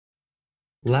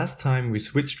Last time we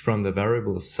switched from the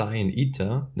variables psi and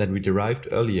eta that we derived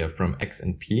earlier from x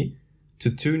and p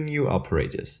to two new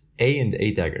operators, a and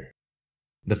a dagger.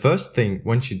 The first thing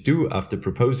one should do after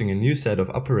proposing a new set of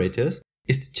operators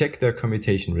is to check their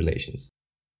commutation relations.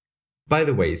 By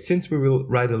the way, since we will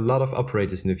write a lot of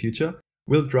operators in the future,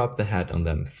 we'll drop the hat on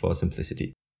them for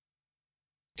simplicity.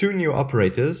 Two new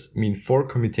operators mean four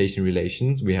commutation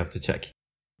relations we have to check.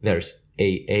 There's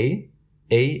a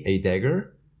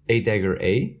dagger,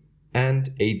 a,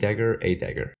 and a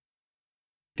dagger.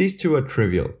 These two are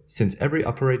trivial, since every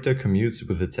operator commutes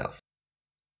with itself.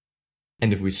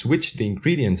 And if we switch the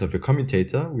ingredients of a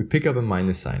commutator, we pick up a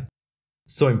minus sign.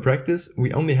 So in practice,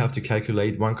 we only have to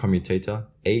calculate one commutator,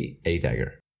 a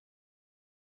dagger.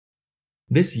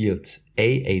 This yields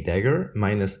a dagger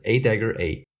minus a dagger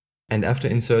a. And after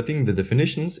inserting the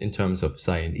definitions in terms of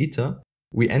psi and eta,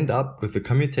 we end up with the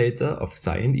commutator of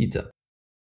psi and eta.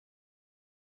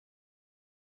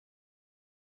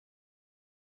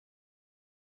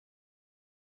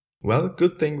 Well,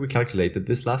 good thing we calculated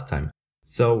this last time,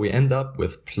 so we end up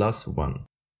with plus 1.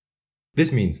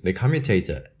 This means the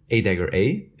commutator a dagger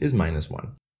a is minus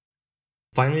 1.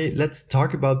 Finally, let's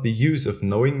talk about the use of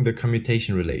knowing the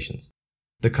commutation relations.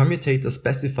 The commutator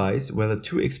specifies whether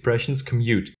two expressions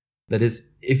commute, that is,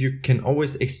 if you can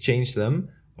always exchange them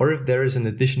or if there is an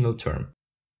additional term.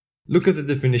 Look at the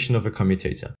definition of a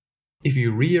commutator. If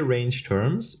you rearrange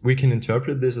terms, we can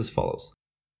interpret this as follows.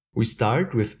 We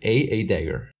start with a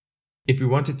dagger. If we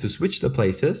wanted to switch the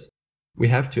places, we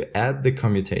have to add the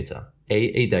commutator,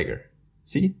 a dagger.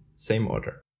 See? Same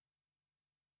order.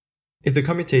 If the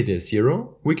commutator is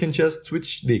 0, we can just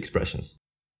switch the expressions.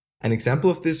 An example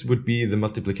of this would be the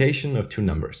multiplication of two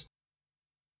numbers.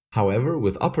 However,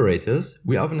 with operators,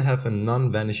 we often have a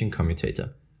non-vanishing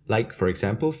commutator. Like, for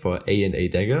example, for a and a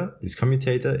dagger, this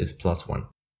commutator is plus 1.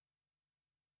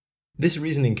 This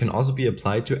reasoning can also be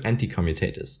applied to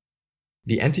anti-commutators.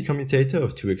 The anti-commutator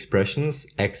of two expressions,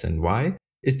 x and y,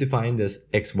 is defined as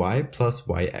xy plus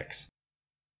yx.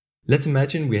 Let's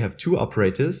imagine we have two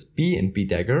operators, b and b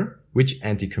dagger, which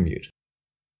anti-commute.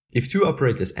 If two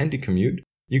operators anti-commute,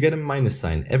 you get a minus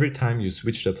sign every time you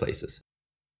switch their places.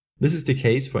 This is the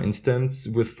case, for instance,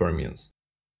 with fermions.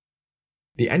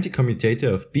 The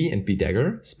anti-commutator of b and b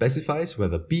dagger specifies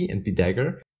whether b and b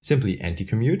dagger simply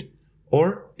anti-commute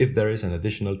or if there is an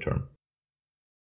additional term.